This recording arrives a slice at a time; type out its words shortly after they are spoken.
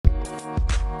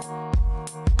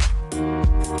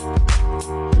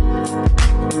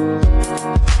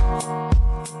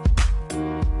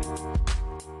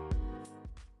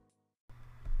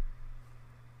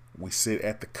sit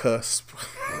at the cusp.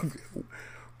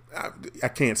 I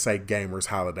can't say gamers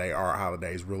holiday. Our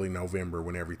holiday is really November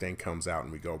when everything comes out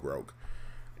and we go broke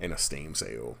in a Steam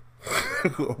sale.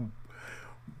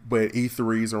 But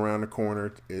E3's around the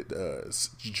corner. It's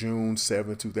June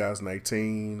 7th,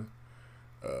 2018.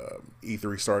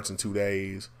 E3 starts in 2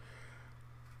 days.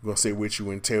 I'm going to sit with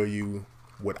you and tell you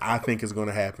what I think is going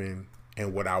to happen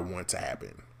and what I want to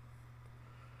happen.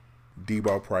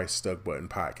 Debo Price Stuck Button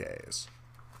Podcast.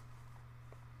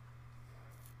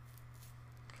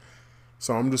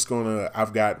 So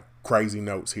I've got crazy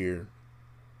notes here.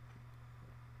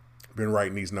 Been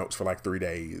writing these notes for like 3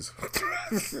 days.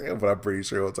 But I'm pretty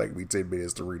sure it'll take me 10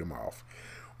 minutes to read them off.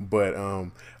 But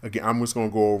again, I'm just going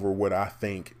to go over what I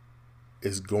think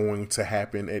is going to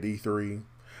happen at E3.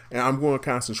 And I'm going to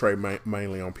concentrate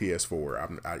mainly on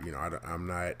PS4.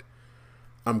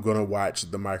 I'm going to watch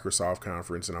the Microsoft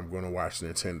conference and I'm going to watch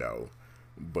Nintendo.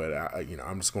 But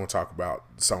I'm just going to talk about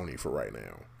Sony for right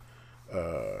now.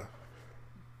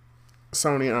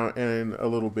 Sony and a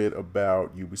little bit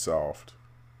about Ubisoft.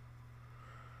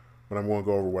 But I'm going to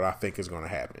go over what I think is going to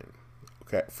happen.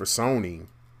 Okay, for Sony,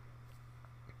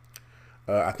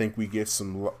 I think we get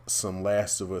some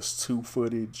Last of Us 2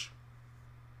 footage.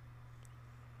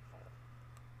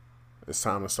 It's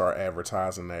time to start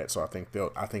advertising that, so I think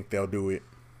they'll do it.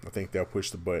 I think they'll push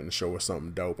the button and show us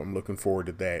something dope. I'm looking forward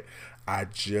to that. I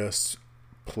just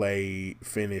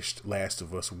finished Last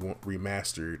of Us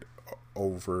Remastered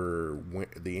over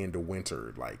the end of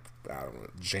winter, like I don't know,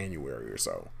 January or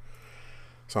so.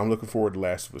 So I'm looking forward to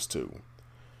Last of Us 2.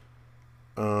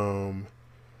 I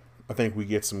think we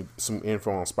get some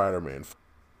info on Spider-Man.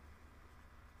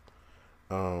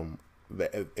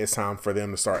 It's time for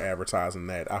them to start advertising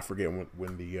that. I forget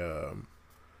when the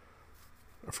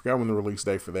release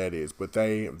date for that is, but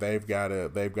they've got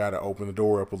to open the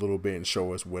door up a little bit and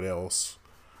show us what else.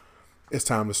 It's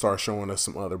time to start showing us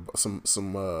some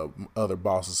other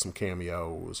bosses, some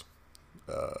cameos.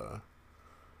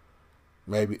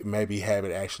 Maybe have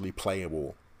it actually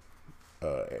playable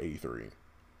at E3.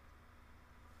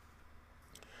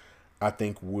 I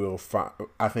think we'll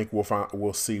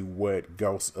see what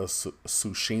Ghost of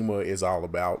Tsushima is all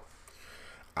about.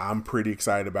 I'm pretty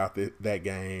excited about that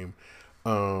game.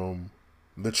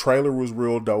 The trailer was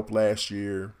real dope last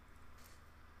year.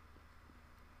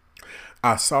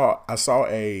 I saw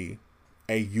a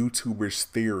YouTuber's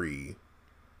theory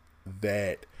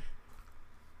that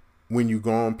when you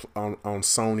go on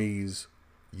Sony's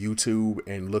YouTube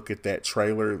and look at that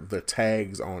trailer, the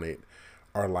tags on it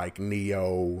are like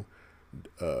Neo,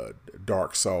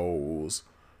 Dark Souls,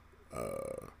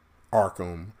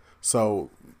 Arkham. So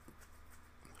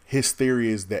his theory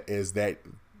is that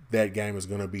game is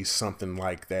going to be something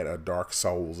like that, a Dark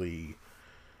Souls-y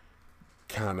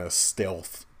kind of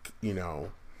stealth, beat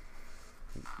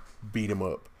 'em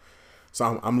up.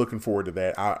 So I'm looking forward to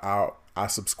that. I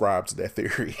subscribe to that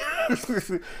theory,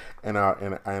 and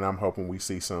I'm hoping we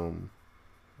see some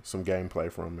gameplay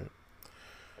from it.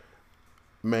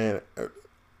 Man,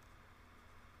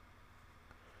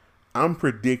 I'm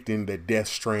predicting that Death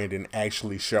Stranding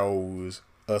actually shows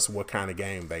us what kind of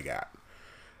game they got.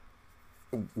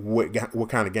 What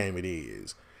kind of game it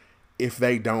is. If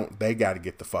they don't, they got to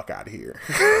get the fuck out of here.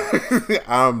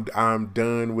 I'm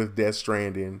done with Death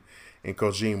Stranding and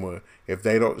Kojima. If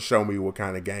they don't show me what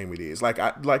kind of game it is, like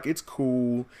it's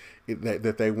cool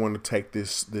that they want to take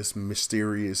this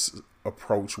mysterious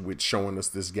approach with showing us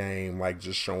this game, like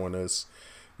just showing us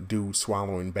dudes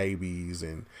swallowing babies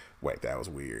and wait, that was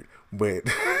weird, but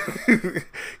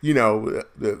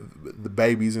the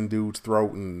babies in dudes'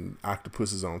 throat and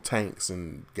octopuses on tanks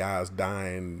and guys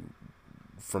dying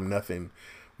from nothing.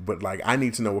 But like, I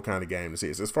need to know what kind of game this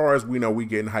is. As far as we know, we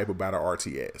getting hype about our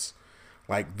RTS.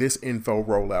 Like, this info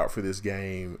rollout for this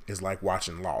game is like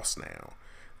watching Lost now.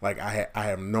 Like, I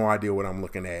have no idea what I'm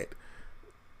looking at.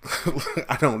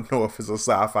 I don't know if it's a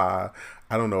sci-fi.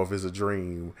 I don't know if it's a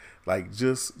dream. Like,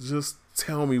 just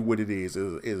tell me what it is.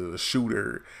 Is it a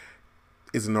shooter?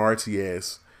 Is it an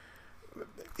RTS?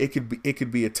 It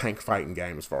could be a tank fighting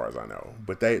game as far as I know.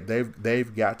 But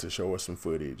they've got to show us some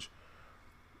footage.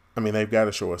 I mean, they've got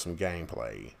to show us some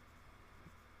gameplay.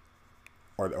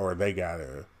 Or they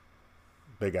gotta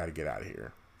get out of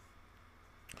here.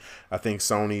 I think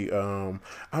Sony.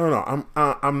 I don't know.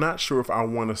 I'm not sure if I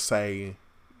want to say.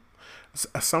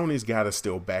 Sony's got to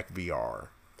still back VR.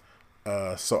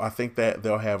 So I think that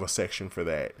they'll have a section for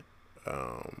that.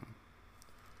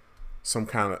 Some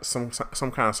kind of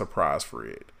surprise for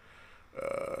it.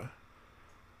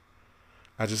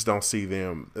 I just don't see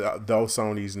them. Though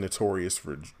Sony's notorious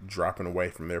for dropping away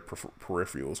from their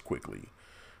peripherals quickly.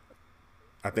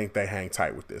 I think they hang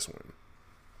tight with this one.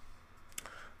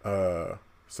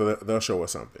 So they'll show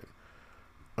us something.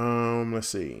 Let's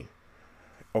see.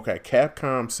 Okay,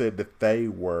 Capcom said that they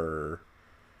were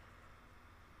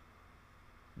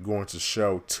going to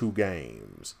show 2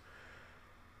 games.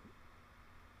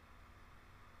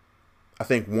 I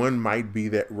think one might be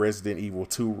that Resident Evil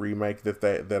 2 remake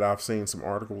that I've seen some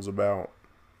articles about,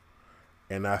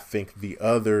 and I think the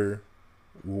other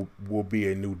will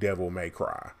be a new Devil May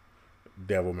Cry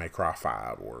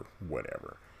 5 or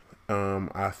whatever.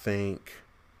 I think,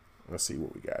 let's see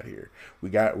what we got here.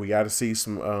 We got to see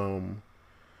some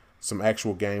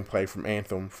actual gameplay from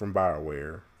Anthem from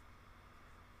BioWare.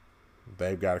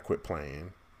 They've got to quit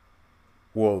playing.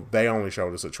 Well, they only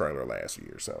showed us a trailer last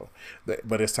year,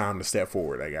 but it's time to step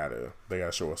forward. They gotta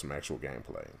show us some actual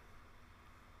gameplay.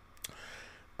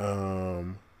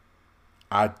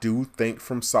 I do think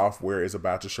From Software is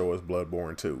about to show us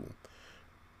Bloodborne 2.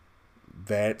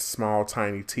 That small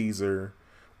tiny teaser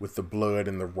with the blood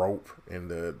and the rope and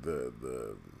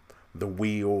the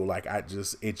wheel, like it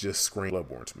just screamed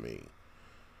Bloodborne to me.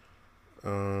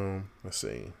 Let's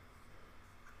see.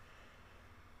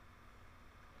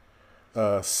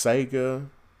 Sega.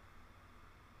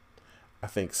 I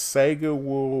think Sega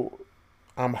will.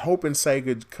 I'm hoping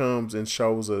Sega comes and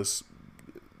shows us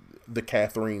the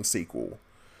Catherine sequel.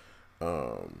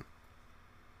 I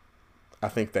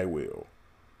think they will,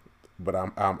 but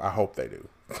I hope they do.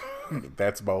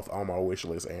 That's both on my wish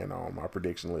list and on my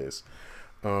prediction list.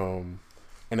 And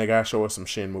they gotta show us some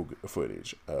Shenmue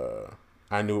footage.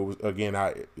 I knew it was, again.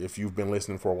 If you've been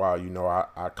listening for a while, you know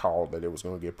I called that it was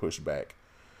gonna get pushed back.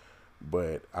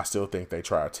 But I still think they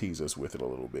try to tease us with it a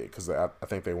little bit because I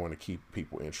think they want to keep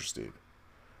people interested.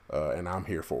 And I'm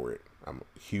here for it. I'm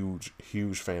a huge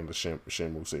fan of the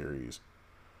Shenmue series.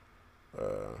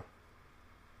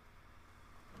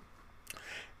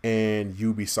 And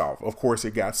Ubisoft. Of course,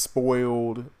 it got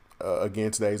spoiled.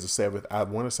 Again, today's the 7th. I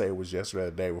want to say it was yesterday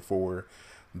or the day before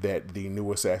that the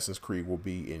new Assassin's Creed will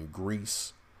be in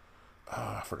Greece.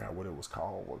 I forgot what it was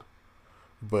called.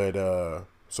 But,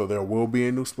 so there will be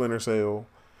a new Splinter Cell.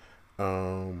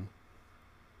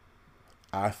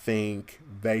 I think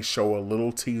they show a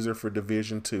little teaser for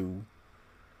Division 2.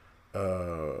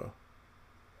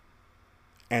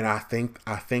 And I think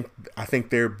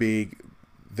their big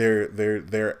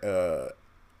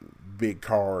big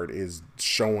card is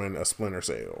showing a Splinter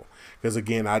Cell. Because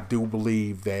again, I do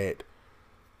believe that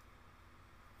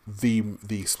the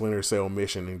Splinter Cell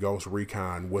mission in Ghost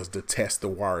Recon was to test the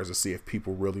waters to see if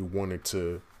people really wanted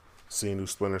to see a new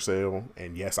Splinter Cell,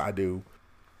 and yes, I do.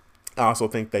 I also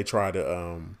think they try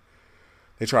to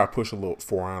push a little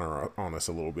For Honor on us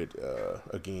a little bit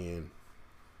again.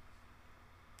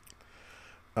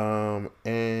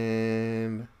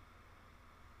 And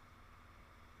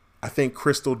I think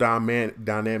Crystal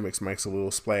Dynamics makes a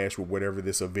little splash with whatever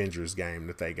this Avengers game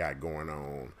that they got going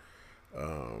on.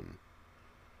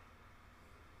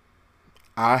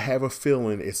 I have a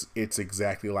feeling it's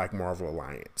exactly like Marvel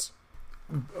Alliance.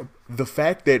 The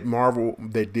fact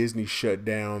that Disney shut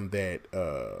down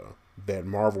that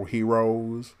Marvel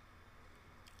Heroes,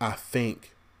 I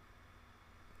think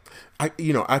I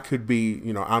could be,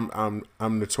 I'm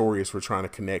notorious for trying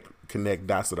to connect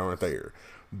dots that aren't there,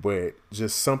 but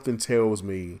just something tells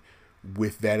me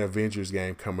with that Avengers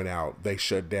game coming out, they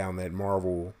shut down that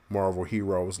Marvel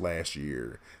Heroes last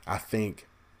year. I think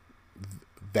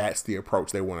that's the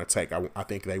approach they want to take. I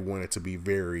think they want it to be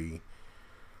very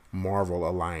Marvel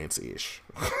Alliance-ish.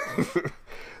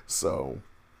 So,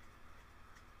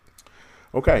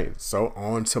 okay. So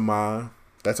on to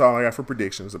that's all I got for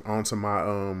predictions. On to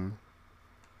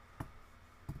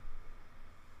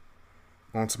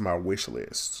my wish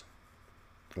list.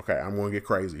 Okay, I'm going to get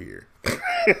crazy here.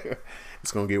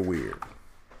 It's going to get weird.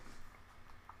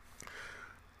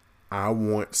 I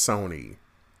want Sony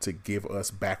to give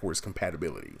us backwards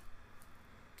compatibility.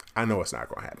 I know it's not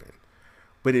going to happen,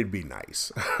 but it'd be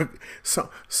nice.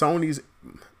 So Sony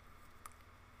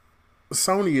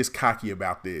is cocky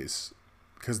about this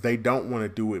because they don't want to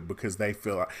do it because they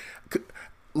feel like,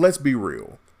 let's be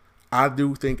real. I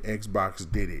do think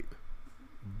Xbox did it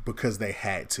because they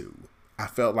had to. I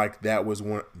felt like that was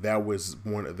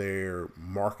one of their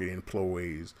marketing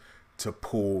ploys to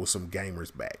pull some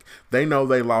gamers back. They know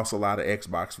they lost a lot of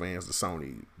Xbox fans to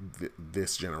Sony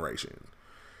this generation.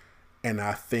 And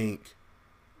I think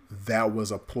that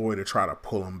was a ploy to try to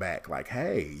pull them back. Like,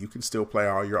 hey, you can still play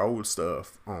all your old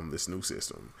stuff on this new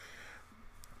system.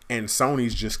 And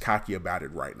Sony's just cocky about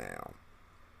it right now.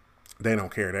 They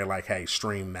don't care. They're like, hey,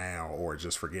 stream now or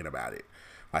just forget about it.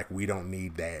 Like, we don't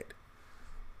need that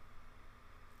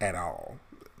at all.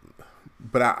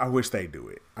 but I wish they do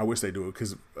it. I wish they do it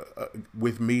because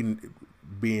with me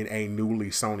being a newly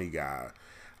Sony guy,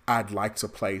 I'd like to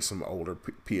play some older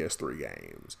PS3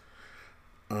 games.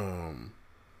 And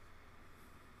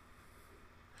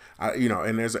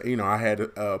there's I had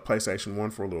a PlayStation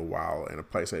 1 for a little while and a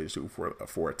PlayStation 2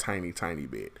 for a tiny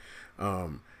bit.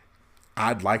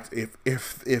 I'd like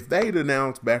if they'd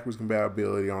announced backwards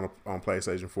compatibility on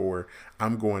PlayStation 4,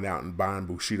 I'm going out and buying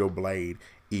Bushido Blade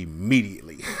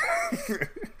immediately.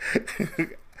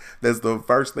 That's the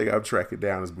first thing I'm tracking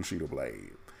down is Bushido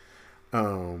Blade.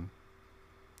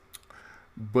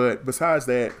 But besides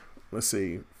that, let's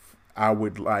see. I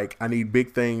need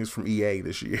big things from EA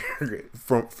this year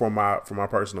for my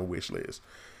personal wish list.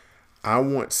 I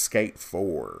want Skate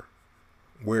 4.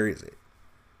 Where is it?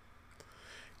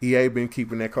 EA been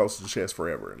keeping that close to the chest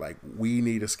forever. Like, we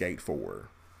need a Skate 4.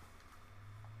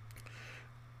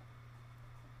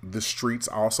 The streets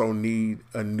also need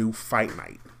a new Fight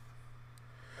Night.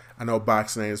 I know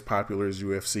boxing ain't as popular as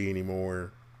UFC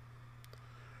anymore.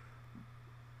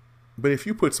 But if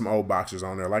you put some old boxers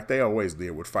on there, like they always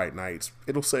did with Fight Nights,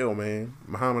 it'll sell, man.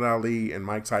 Muhammad Ali and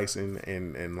Mike Tyson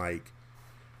and like,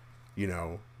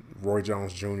 Roy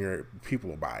Jones Jr.,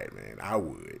 people will buy it, man. I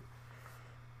would.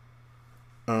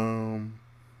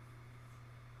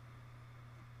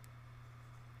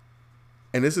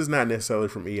 And this is not necessarily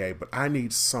from EA, but I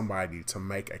need somebody to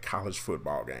make a college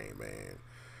football game, man.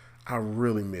 I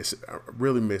really miss it. I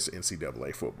really miss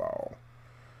NCAA football.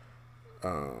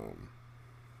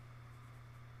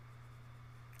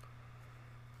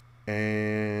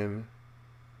 And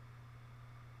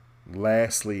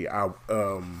lastly,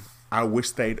 I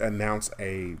wish they'd announce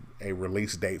a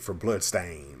release date for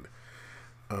Bloodstained.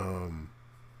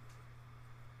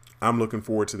 I'm looking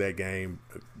forward to that game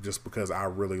just because I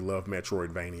really love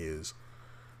Metroidvanias.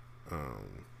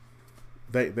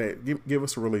 They give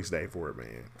us a release date for it,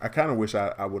 man. I kind of wish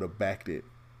I would have backed it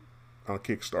on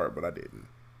Kickstarter, but I didn't.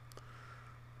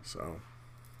 So,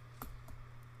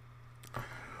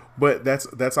 but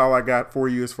that's all I got for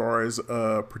you as far as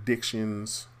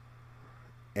predictions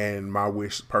and my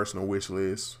personal wish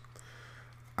list.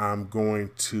 I'm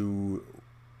going to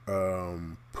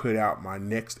put out my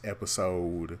next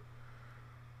episode.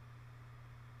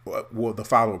 Well, the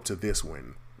follow-up to this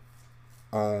one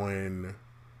on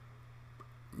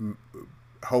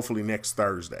hopefully next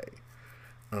Thursday,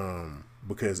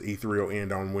 because E3 will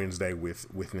end on Wednesday with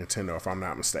Nintendo, if I'm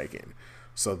not mistaken.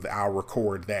 So I'll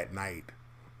record that night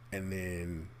and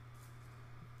then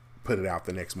put it out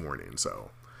the next morning.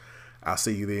 So I'll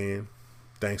see you then.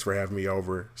 Thanks for having me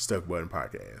over. Stuck Button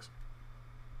Podcast.